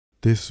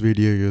This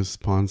video is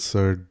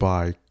sponsored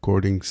by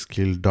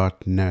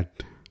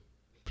codingskill.net.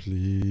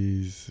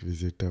 Please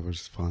visit our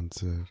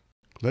sponsor.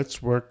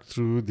 Let's work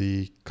through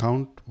the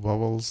count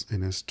vowels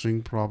in a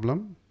string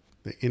problem.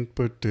 The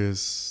input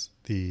is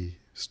the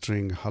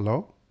string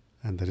hello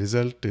and the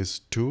result is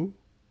 2.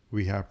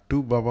 We have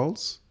two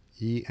vowels,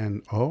 E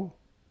and O.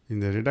 In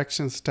the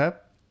reduction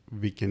step,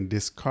 we can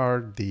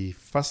discard the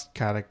first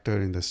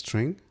character in the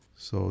string.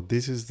 So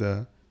this is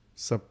the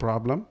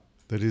subproblem.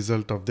 The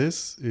result of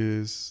this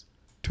is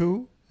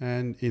 2,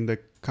 and in the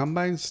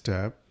combine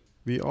step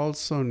we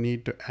also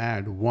need to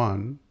add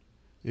 1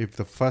 if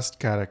the first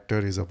character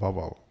is a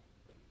vowel.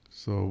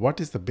 So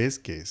what is the base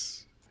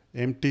case?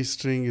 Empty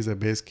string is a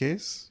base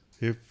case.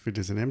 If it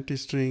is an empty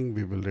string,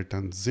 we will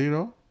return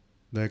 0.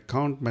 The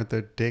count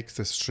method takes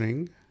the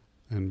string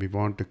and we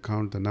want to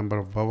count the number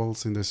of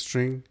vowels in the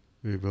string.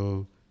 We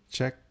will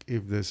check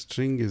if the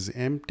string is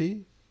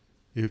empty.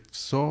 If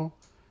so,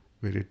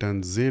 we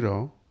return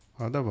 0.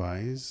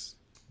 Otherwise,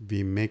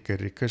 we make a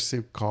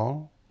recursive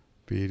call.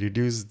 We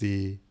reduce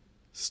the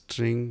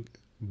string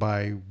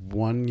by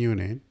 1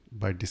 unit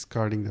by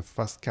discarding the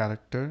first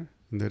character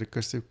in the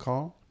recursive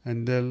call,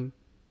 and then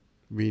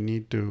we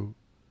need to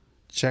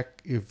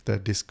check if the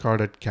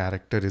discarded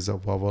character is a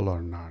vowel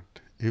or not.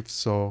 If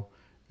so,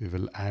 we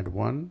will add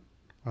 1,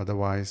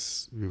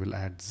 otherwise we will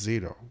add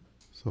 0.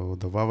 So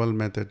the vowel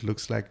method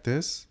looks like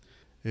this.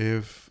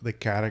 If the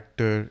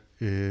character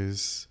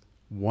is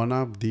one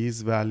of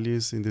these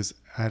values in this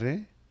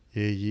array, A,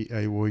 E,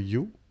 I, O,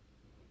 U,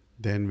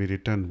 then we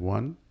return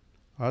 1.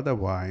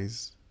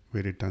 Otherwise,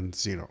 we return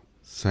 0.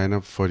 Sign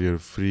up for your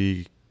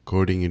free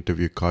coding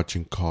interview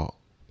coaching call.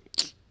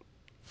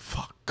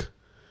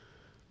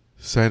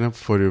 Sign up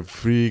for your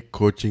free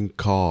coaching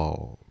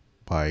call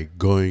by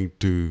going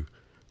to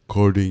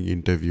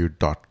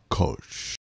codinginterview.coach.